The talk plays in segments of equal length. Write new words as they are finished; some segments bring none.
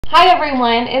Hi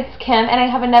everyone, it's Kim and I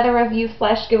have another review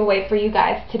slash giveaway for you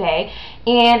guys today.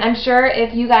 And I'm sure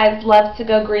if you guys love to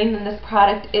go green, then this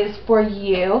product is for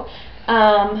you.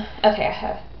 Okay, I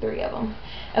have 3 of them.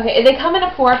 Okay, they come in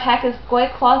a 4-pack. It's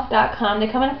skoycloth.com. They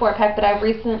come in a 4-pack, but I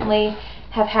recently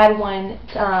have had one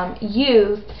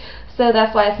used, so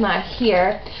that's why it's not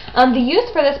here. The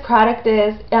use for this product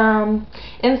is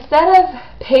instead of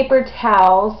paper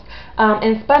towels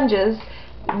and sponges,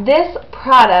 this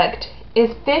product is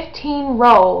 15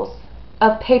 rolls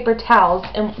of paper towels,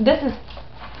 and this is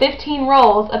 15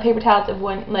 rolls of paper towels. Of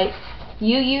when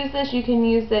you use this, you can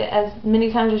use it as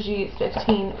many times as you use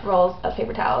 15 rolls of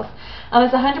paper towels.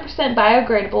 It's 100%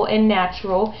 biodegradable and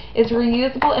natural. It's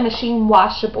reusable and machine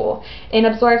washable and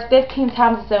absorbs 15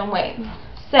 times its own weight.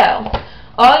 So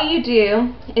all you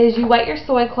do is you wet your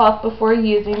soy cloth before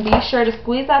using. Be sure to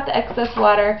squeeze out the excess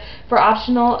water for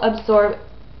optional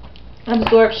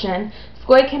absorption.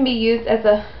 Skoy can be used as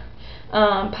a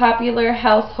popular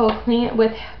household clean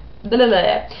with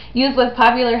used with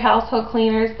popular household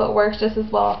cleaners, but works just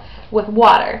as well with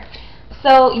water.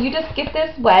 So you just get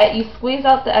this wet, you squeeze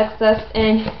out the excess,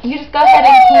 and you just go ahead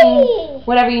and clean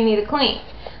whatever you need to clean.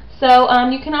 So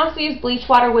you can also use bleach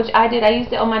water, which I did. I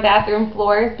used it on my bathroom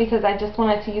floors because I just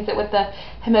wanted to use it with the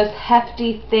most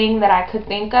hefty thing that I could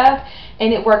think of,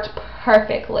 and it worked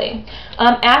perfectly.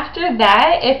 After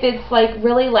that, if it's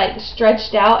really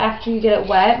stretched out after you get it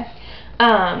wet,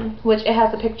 which it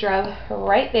has a picture of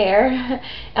right there,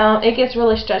 it gets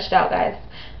really stretched out, guys.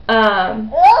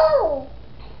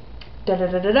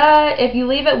 If you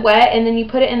leave it wet and then you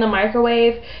put it in the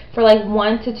microwave for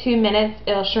 1 to 2 minutes,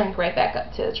 it'll shrink right back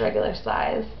up to its regular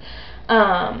size.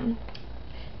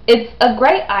 It's a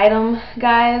great item,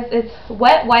 guys. It's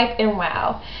wet, wipe, and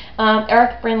wow.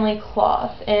 Earth-friendly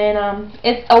cloth, and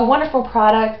it's a wonderful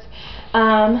product.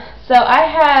 So I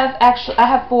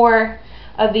have 4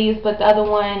 of these, but the other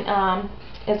one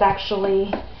is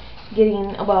actually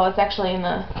it's actually in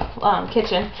the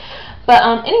kitchen. But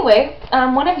anyway,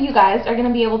 one of you guys are going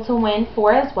to be able to win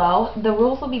 4 as well. The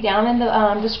rules will be down in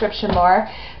the description bar.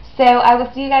 So I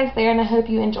will see you guys there, and I hope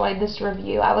you enjoyed this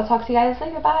review. I will talk to you guys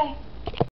later. Bye.